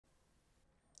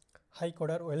Hi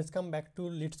coder, welcome back to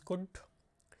LeetCode.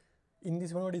 In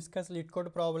this one we discuss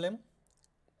LeetCode problem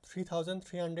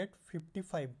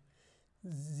 3355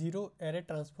 zero array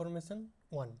transformation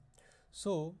 1.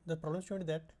 So the problem statement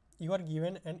that you are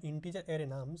given an integer array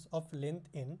nums of length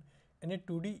n and a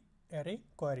 2D array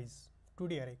queries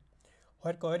 2D array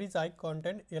where queries I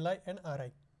contain li and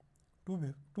ri, two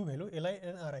value li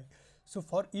and ri. So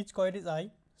for each queries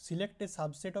I select a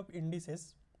subset of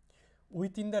indices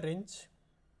within the range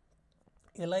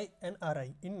li and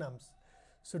ri in nums.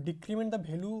 So decrement the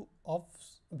value of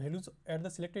values at the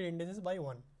selected indices by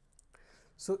 1.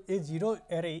 So a zero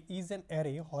array is an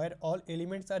array where all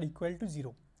elements are equal to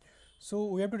 0. So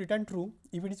we have to return true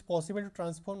if it is possible to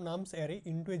transform nums array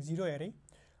into a zero array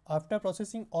after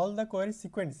processing all the queries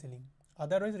sequentially.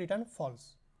 Otherwise return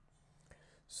false.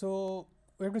 So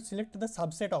we have to select the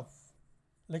subset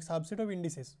of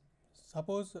indices.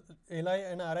 Suppose li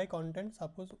and ri content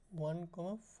suppose 1,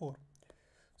 4.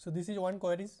 So this is one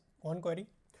query.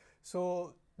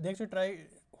 So they actually try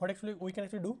what actually we can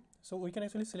actually do. So we can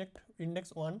actually select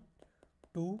index 1,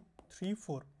 2, 3,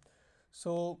 4.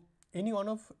 So any one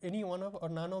of or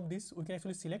none of these we can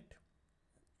actually select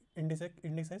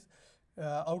indices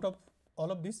out of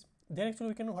all of this. Then actually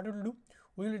we can what we will do,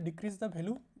 we will decrease the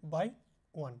value by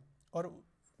 1 or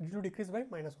it will decrease by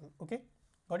 -1. Okay,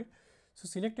 got it. So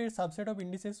select a subset of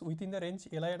indices within the range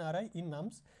li and ri in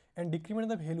nums and decrement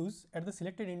the values at the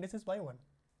selected indices by 1.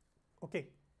 Okay.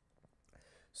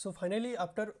 So finally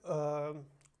after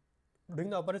doing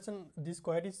the operation these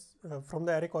queries from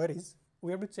the array queries,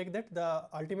 we have to check that the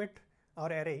ultimate our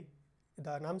array,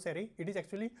 the nums array, it is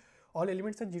actually all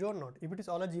elements are 0 or not. If it is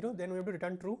all are 0, then we have to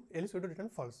return true, else we have to return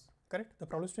false. Correct? The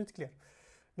problem statement is clear.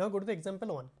 Now go to the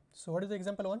example 1. So what is the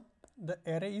example 1? The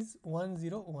array is 1,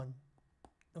 0, 1.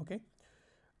 Okay,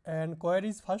 and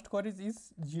first queries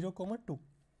is 0, 2.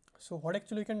 So what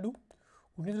actually you can do,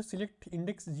 we need to select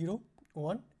index 0,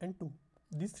 1 and 2.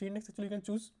 These three index actually you can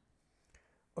choose.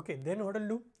 Okay, then what we'll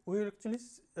do, we will actually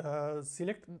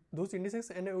select those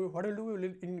indices and what we'll do, we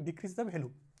will decrease the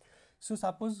value. So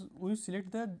suppose we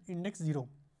select the index 0,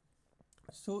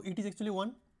 so it is actually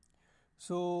 1.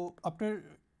 So after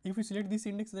if we select this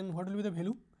index, then what will be the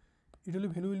value? It will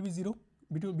be value will be 0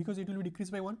 because it will be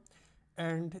decreased by 1.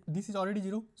 And this is already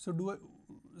 0, so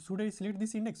should I select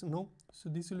this index? No, so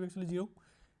this will be actually 0,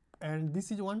 and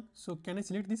this is 1, so can I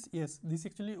select this? Yes, this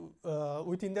actually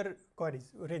within their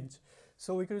queries range,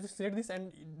 so we can just select this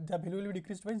and the value will be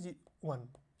decreased by 1.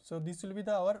 So this will be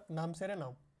the our nums array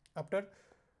now after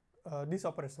this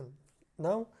operation.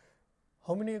 Now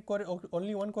how many query?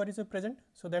 Only one query is present,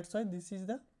 so that's why this is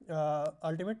the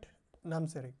ultimate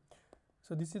nums array.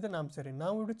 So this is the nums array.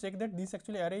 Now we have to check that this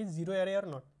actually array is 0 array or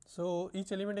not. So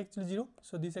each element actually 0.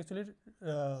 So this actually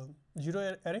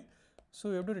 0 array. So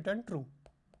we have to return true.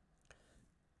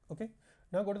 Okay.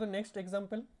 Now go to the next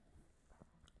example.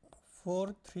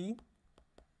 4, 3,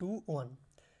 2, 1.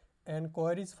 And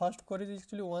first query is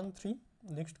actually 1, 3.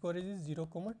 Next query is 0,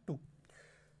 2.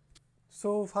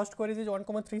 So first query is 1,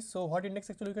 3. So what index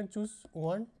actually you can choose?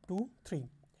 1, 2, 3.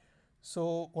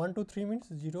 So 1, 2, 3 means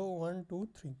 0, 1, 2,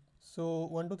 3. So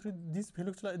 1, 2, 3, this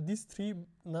value actually, these three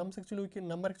nums actually we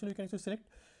can actually select.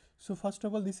 So first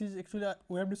of all, this is actually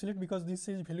we have to select because this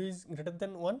is value is greater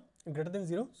than 1, greater than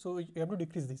 0. So we have to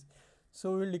decrease this.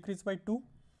 So we will decrease by 2.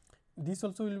 This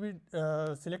also will be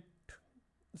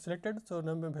selected. So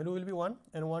number value will be 1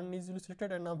 and 1 is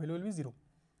selected and now value will be 0.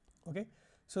 Okay.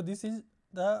 So this is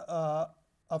the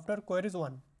after queries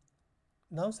 1.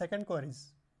 Now second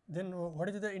queries. Then what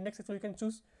is the index actually you can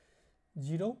choose?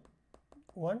 0,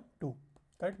 1, 2.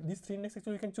 Correct? These three index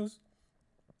actually you can choose.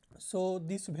 So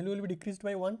this value will be decreased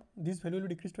by 1, this value will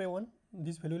be decreased by 1,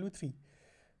 this value will be 3.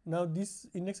 Now this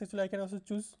index actually I can also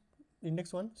choose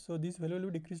index 1. So this value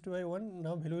will be decreased by 1,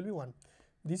 now value will be 1.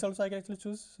 This also I can actually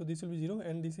choose. So this will be 0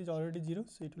 and this is already 0,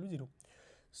 so it will be 0.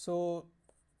 So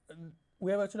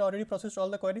we have actually already processed all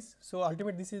the queries. So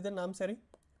ultimately this is the nums array,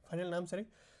 final nums array.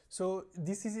 So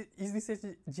this is this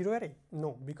a 0 array?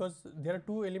 No, because there are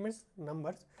two elements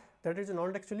numbers that is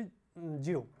not actually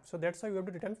 0. So that's why we have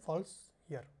to return false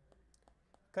here.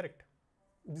 Correct?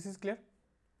 This is clear.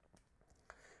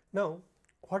 Now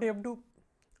what you have to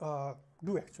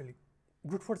do actually?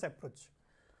 Brute force approach.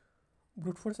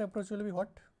 Brute force approach will be what?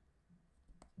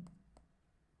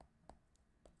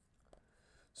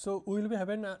 So we will be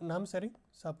having a nums array.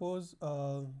 Suppose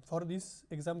for this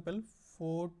example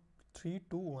 4, 3,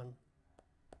 2, 1.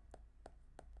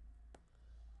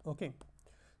 Okay.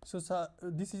 So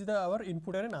this is our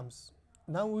input array nums.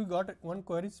 Now we got one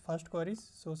queries, first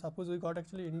queries. So suppose we got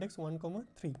actually index 1,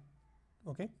 3.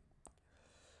 Okay.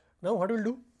 Now what we'll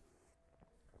do?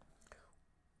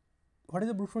 what is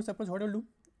the brute force approach? What we'll do,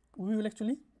 we will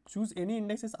actually choose any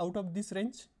indexes out of this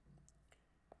range,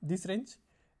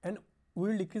 and we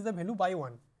will decrease the value by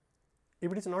 1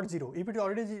 if it is not 0. If it is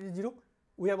already 0,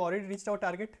 we have already reached our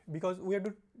target, because we have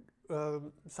to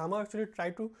somehow actually try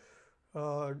to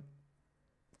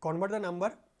convert the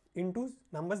number into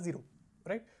number 0,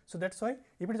 right? So that's why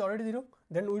if it is already 0,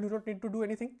 then we do not need to do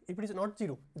anything. If it is not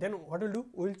 0, then what we'll do,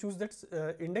 we will choose that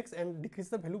index and decrease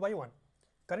the value by 1,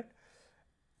 correct?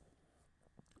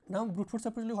 Now brute force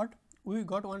approach, what we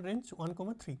got, one range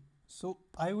 1, 3. So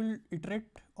I will iterate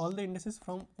all the indices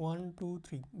from 1 to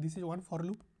 3. This is one for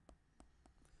loop.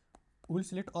 We will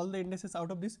select all the indices out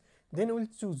of this, then we will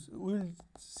choose, we will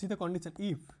see the condition.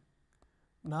 If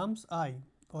nums I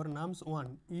or nums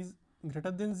 1 is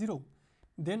greater than 0,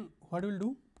 then what we will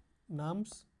do,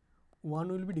 nums 1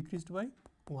 will be decreased by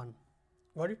 1.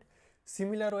 Got it?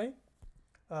 Similar way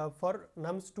for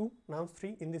nums 2, nums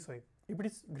 3, in this way. If it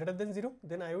is greater than 0,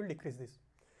 then I will decrease this.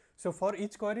 So for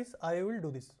each queries I will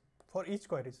do this, for each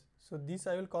queries. So this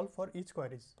I will call for each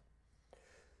queries,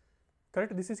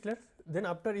 correct? This is clear. Then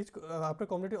after after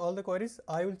completing all the queries,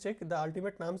 I will check the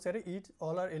ultimate nums array, each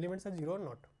all our elements are 0 or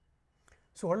not.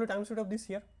 So what will be time speed of this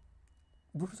here?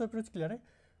 Brute force approach, clear, right?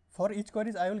 For each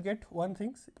queries I will get one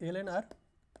things, L and R,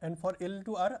 and for L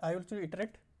to R I will actually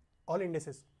iterate all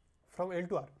indices from L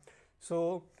to R.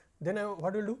 So then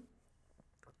what will do,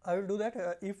 I will do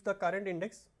that if the current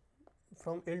index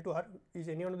from L to R is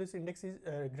any one of this index is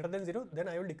greater than 0, then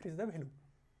I will decrease the value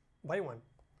by 1.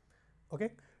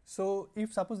 Okay, so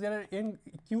if suppose there are n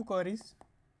q queries,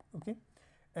 okay,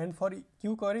 and for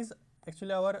q queries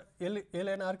actually our L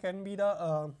and R can be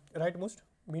the rightmost,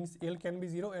 means L can be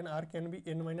 0 and R can be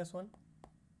n minus 1.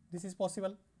 This is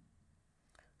possible.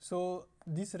 So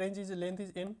this range is length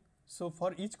is n. So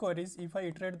for each queries, if I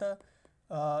iterate the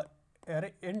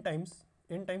array n times,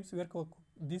 where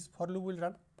this for loop will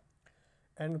run,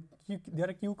 and there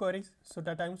are q queries, so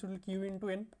the times will q into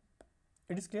n.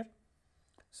 It is clear.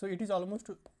 So it is almost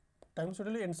times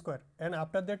total n square, and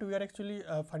after that we are actually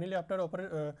finally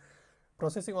after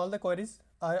processing all the queries,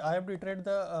 I have to iterate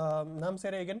the nums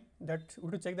array again, that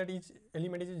to check that each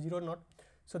element is 0 or not.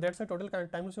 So that's the total time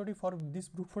velocity for this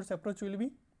brute force approach will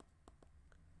be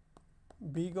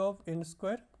big of n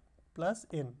square plus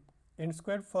n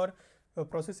square for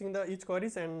processing the each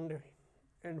queries, and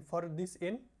for this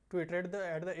n to iterate the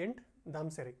at the end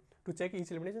nums array to check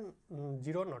each element is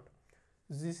 0 or not.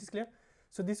 This is clear.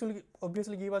 So this will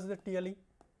obviously give us the TLE,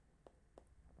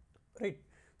 right?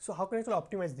 So how can I actually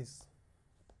optimize this?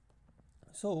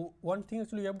 So one thing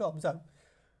actually you have to observe,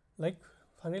 like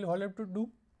finally what you have to do,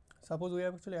 suppose we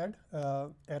have actually add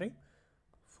array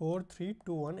 4 3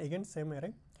 2 1, again same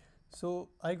array. So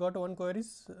I got one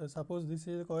queries, suppose this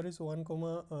is the queries 1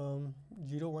 comma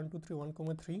 0 1 2 3 1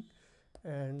 comma 3,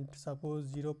 and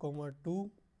suppose 0 comma 2,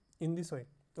 in this way.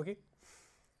 Okay,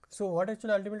 so what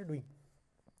actually ultimately doing,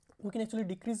 we can actually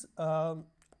decrease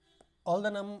all the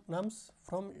nums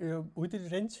from with the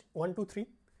range 1 to 3.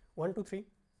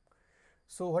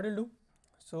 So what will do,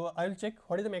 so I will check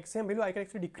what is the maximum value I can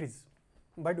actually decrease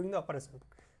by doing the operation,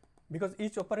 because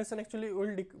each operation actually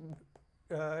will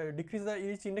decrease the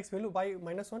each index value by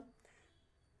 -1,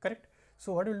 correct?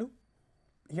 So what we will do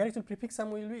here, actually prefix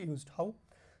sum will be used. How?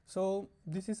 So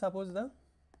this is suppose the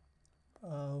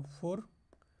 4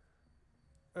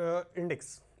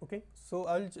 index. Okay, so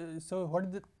so what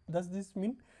does this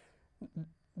mean?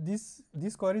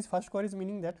 This queries, first queries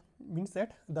means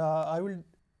that the I will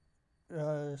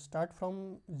start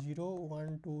from 0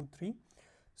 1 2 3.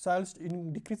 So I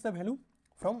will decrease the value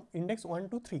from index 1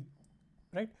 to 3,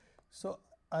 right? So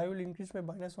I will increase by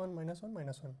 -1 -1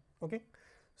 -1. Okay,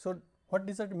 so what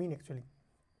does that mean actually?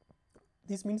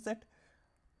 This means that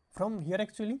from here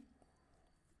actually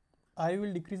I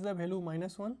will decrease the value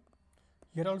 -1,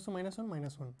 here also -1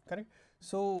 -1, correct?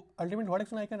 So ultimately what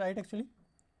action I can write actually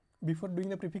before doing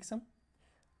the prefix sum,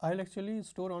 I will actually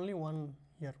store only 1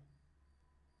 here,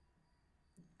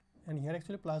 and here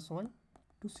actually +1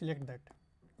 to select that.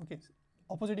 Okay,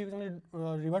 opposite you can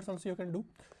reverse also you can do,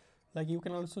 like you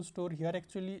can also store here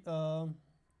actually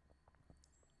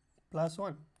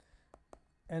 +1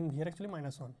 and here actually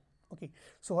 -1. Okay,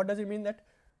 so what does it mean, that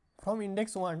from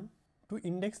index 1 to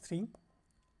index 3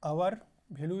 our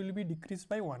value will be decreased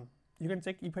by 1. You can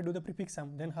check if I do the prefix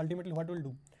sum, then ultimately what will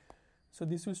do, so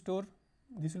this will store,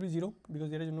 this will be 0 because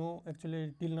there is no actually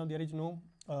till now there is no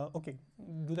okay,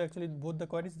 do the actually both the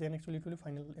queries, then actually it will be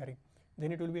final array,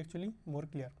 then it will be actually more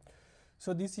clear.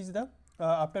 So this is the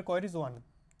after queries 1.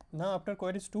 Now after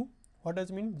queries 2, what does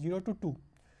it mean? 0 to 2.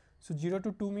 So 0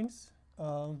 to 2 means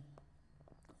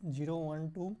 0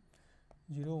 1 2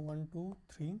 0 1 2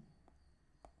 3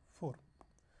 4.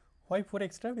 Why 4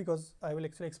 extra? Because I will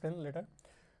actually explain later.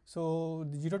 So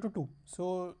 0 to 2.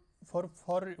 So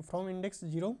from index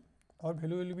 0 our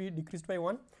value will be decreased by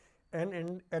 1,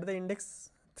 and at the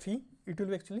index 3 it will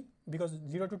be actually, because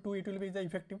 0 to 2 it will be the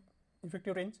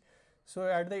effective range. So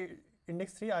at the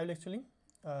index 3 I will actually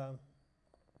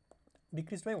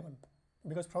decreased by 1,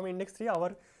 because from index 3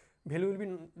 our value will be,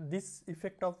 this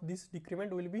effect of this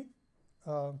decrement will be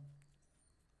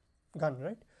gone,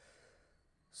 right?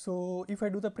 So if I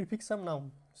do the prefix sum now,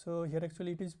 so here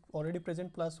actually it is already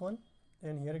present +1,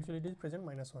 and here actually it is present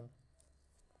 -1.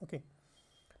 Okay,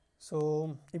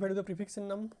 so if I do the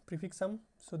prefix sum,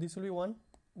 so this will be 1,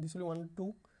 this will be 1,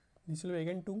 2, this will be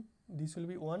again 2, this will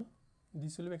be 1,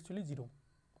 this will be actually 0.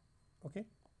 Okay,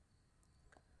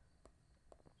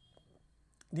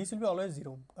 this will be always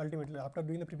 0 ultimately after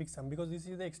doing the prefix sum, because this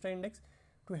is the extra index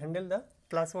to handle the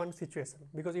class 1 situation,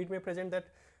 because it may present that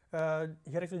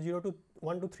here actually 0 to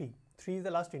 1 to 3 is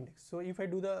the last index. So if I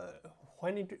do the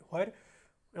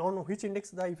on which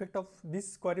index the effect of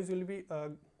this queries will be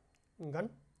gone,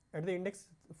 at the index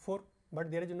 4,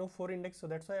 but there is no 4 index, so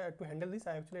that's why to handle this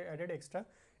I actually added extra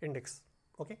index.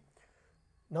 Okay,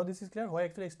 now this is clear why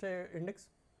actually extra index.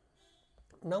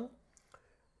 Now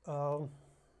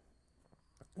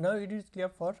now it is clear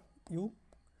for you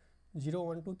 0,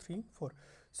 1, 2, 3, 4.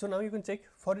 So now you can check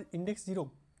for index 0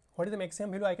 what is the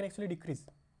maximum value I can actually decrease.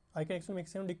 I can actually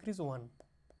maximum decrease 1.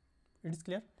 It is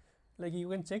clear, like you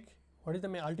can check what is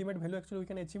the ultimate value actually we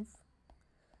can achieve.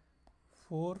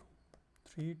 4,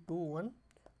 3, 2, 1.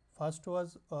 First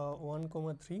was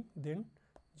 1, 3, then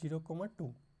 0,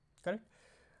 2. Correct.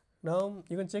 Now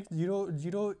you can check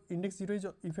 0, index 0 is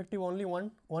effective only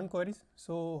one queries.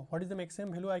 So what is the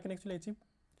maximum value I can actually achieve?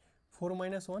 4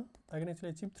 minus 1, I can actually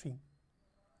achieve 3.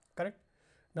 Correct.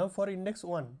 Now for index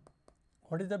 1,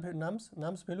 what is the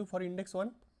nums value for index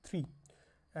 1? 3.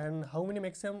 And how many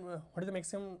maximum, what is the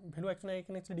maximum value actually I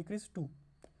can actually decrease? 2.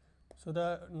 So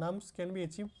the nums can be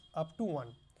achieved up to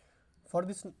 1. For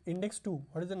this index 2,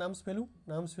 what is the nums value?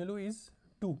 Nums value is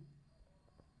 2.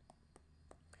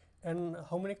 And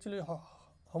how much actually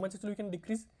we can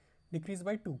decrease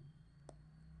by 2.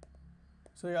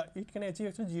 So yeah, it can achieve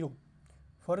actually 0.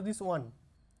 For this 1,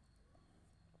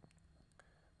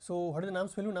 so what is the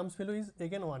nums value? Nums value is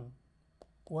again 1.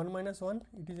 1 minus 1,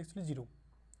 it is actually 0.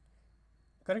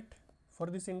 Correct, for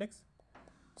this index.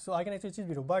 So I can actually achieve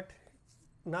 0, but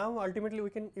now ultimately you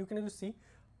can see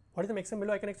what is the maximum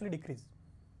value I can actually decrease.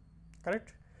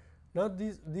 Correct. Now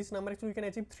this number actually we can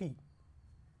achieve 3.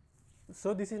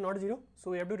 So this is not 0,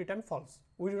 so we have to return false.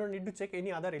 We do not need to check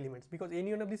any other elements, because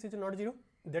any one of this is not 0.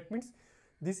 That means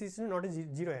this is not a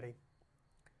 0 array.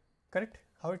 Correct.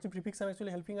 How is the prefix sum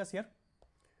actually helping us here?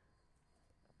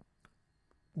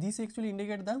 This actually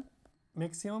indicate the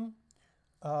maximum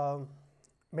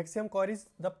queries,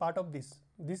 the part of this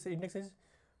index is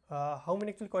how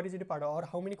many actually queries it is part of, or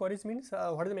how many queries means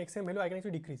what is the maximum value I can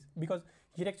actually decrease, because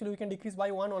here actually we can decrease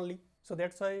by 1 only. So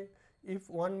that's why if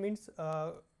 1 means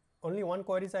only 1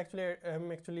 query is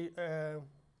actually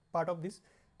part of this.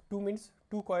 2 means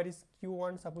 2 queries,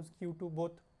 Q1 suppose Q2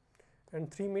 both, and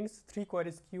 3 means 3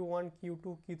 queries, Q1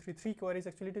 Q2 Q3, 3 queries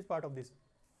actually it is part of this.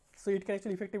 So it can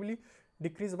actually effectively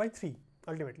decrease by 3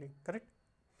 ultimately. Correct.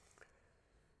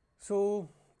 So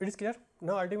it is clear.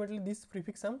 Now ultimately this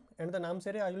prefix sum and the nums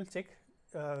array I will check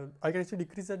I can actually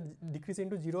decrease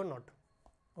into 0 or not.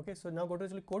 Okay, so now go to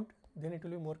actually code, then it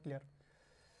will be more clear.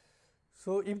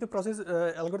 So if the process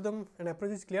algorithm and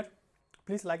approach is clear,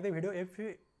 please like the video. If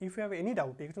you have any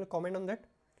doubt, you can comment on that.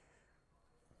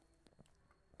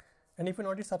 And if you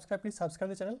not yet subscribed, please subscribe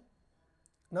the channel.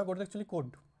 Now go to actually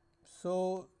code.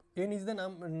 So n is the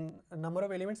number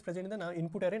of elements present in the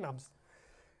input array nums,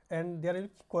 and there will be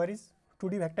queries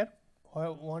 2D vector.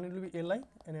 One will be li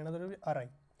and another will be ri.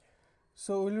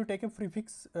 So we will take a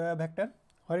prefix vector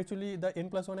where actually the n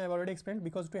plus 1 I have already explained,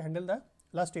 because to handle the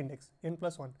last index n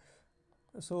plus 1.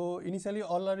 So initially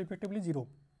all are effectively 0.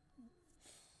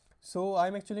 So I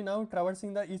am actually now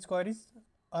traversing the each queries.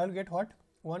 I will get what?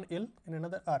 One L and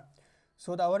another R.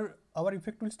 So our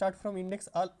effect will start from index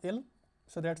L.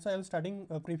 So that's why I am starting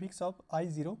a prefix of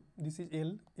I0. This is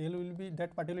L. L will be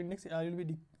that particular index. I will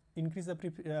be increase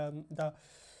the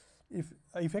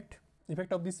effect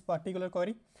of this particular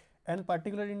query, and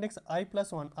particular index I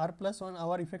plus 1 R plus 1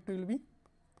 our effect will be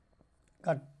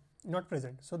gone, not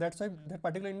present. So that's why that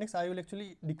particular index I will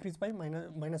actually decrease by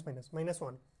minus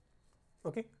 1.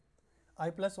 Okay, I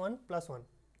plus 1 plus 1.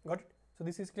 Got it? So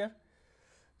this is clear.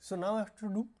 So now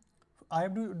I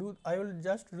will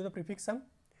just do the prefix sum,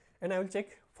 and I will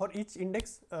check for each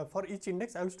index.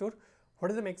 I will store what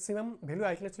is the maximum value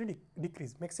I can actually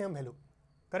decrease, maximum value.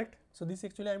 correct? So this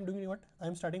actually I am doing what? I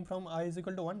am starting from I is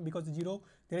equal to 1 because 0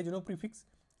 there is no prefix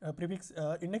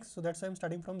index, so that's why I am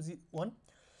starting from 1,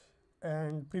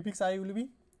 and prefix I will be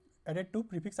added to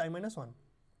prefix I minus 1.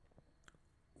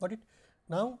 Got it?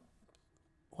 Now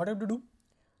what I have to do?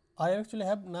 I actually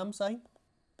have nums I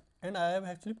and I have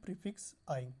actually prefix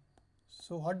I.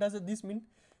 So what does this mean?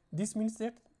 This means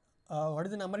that what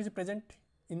is the number is present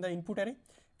in the input array,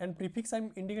 and prefix I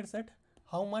indicates that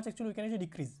how much actually we can actually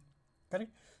decrease,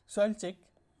 correct? So I'll check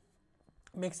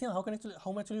maximum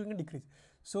how much we can decrease.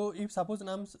 So if suppose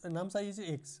nums I is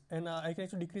x and I can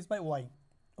actually decrease by y.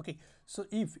 Okay, so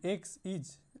if x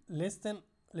is less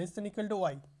than equal to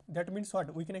y, that means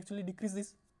what? We can actually decrease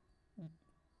this,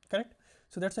 correct?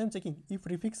 So that's why I'm checking if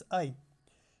prefix I,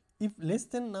 if less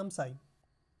than nums I,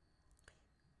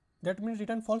 that means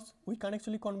return false. We can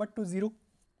actually convert to 0.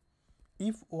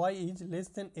 If y is less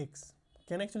than x,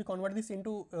 can actually convert this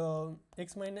into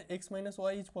x minus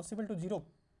y is possible to 0?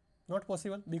 Not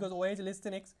possible, because y is less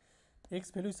than x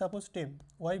value is suppose 10,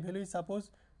 y value is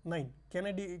suppose 9. Can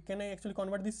I actually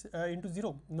convert this into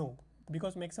 0? No,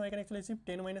 because maximum I can actually achieve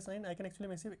 10 minus 9, I can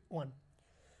actually achieve 1.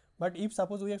 But if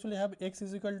suppose we actually have x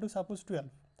is equal to suppose 12,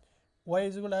 y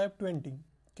is equal to I have 20,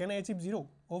 can I achieve 0?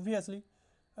 Obviously,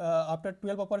 after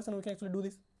 12 operation we can actually do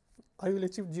this, I will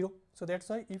achieve 0. So that's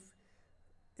why if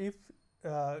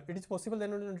it is possible,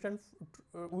 then we will return,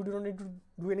 we do not need to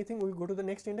do anything, we will go to the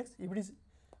next index. If it is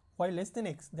y less than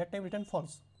x, that time return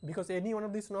false, because any one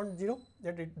of these not 0,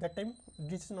 that time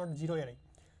this is not 0 array,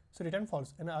 so return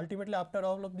false. And ultimately after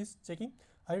all of this checking,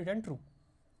 I return true,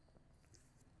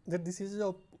 that this is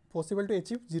possible to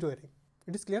achieve 0 array.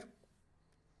 It is clear?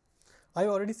 I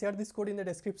already shared this code in the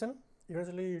description, you can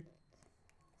actually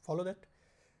follow that.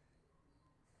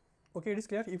 Okay, it is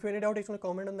clear. If you have any doubt, actually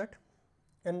comment on that.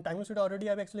 And time loop already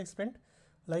I have actually explained.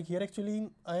 Like here actually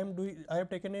I have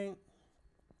taken a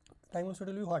time loop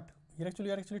will be what? Here actually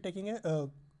you are actually taking a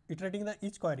iterating the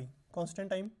each query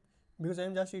constant time, because I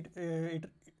am just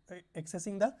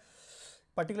accessing the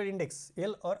particular index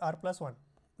L or R plus 1.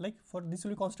 Like for this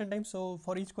will be constant time, so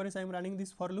for each query I am running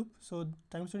this for loop. So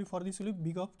time loop for this will be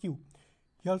big of q.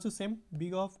 Here also same,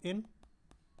 big of n.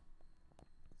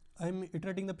 I am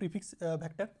iterating the prefix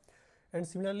vector, and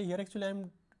similarly here actually I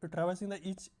am traversing the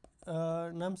each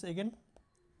nums again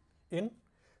n.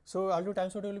 So I'll do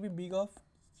times what will be big of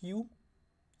q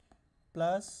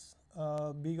plus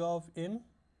big of n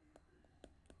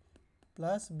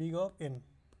plus big of n.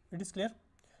 It is clear?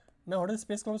 Now what is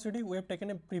space complexity? We have taken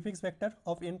a prefix vector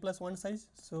of n plus 1 size,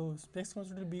 so space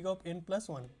complexity big of n plus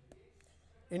 1.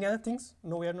 Any other things?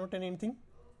 No, we are not in anything.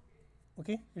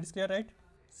 Okay, it is clear, right?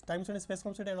 Times one space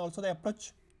complexity, and also the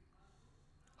approach,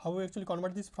 how we actually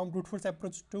convert this from brute force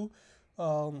approach to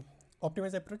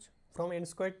optimized approach, from n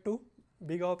squared to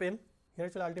big of n. Here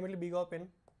actually ultimately big of n,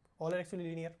 all are actually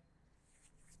linear.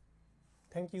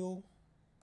 Thank you.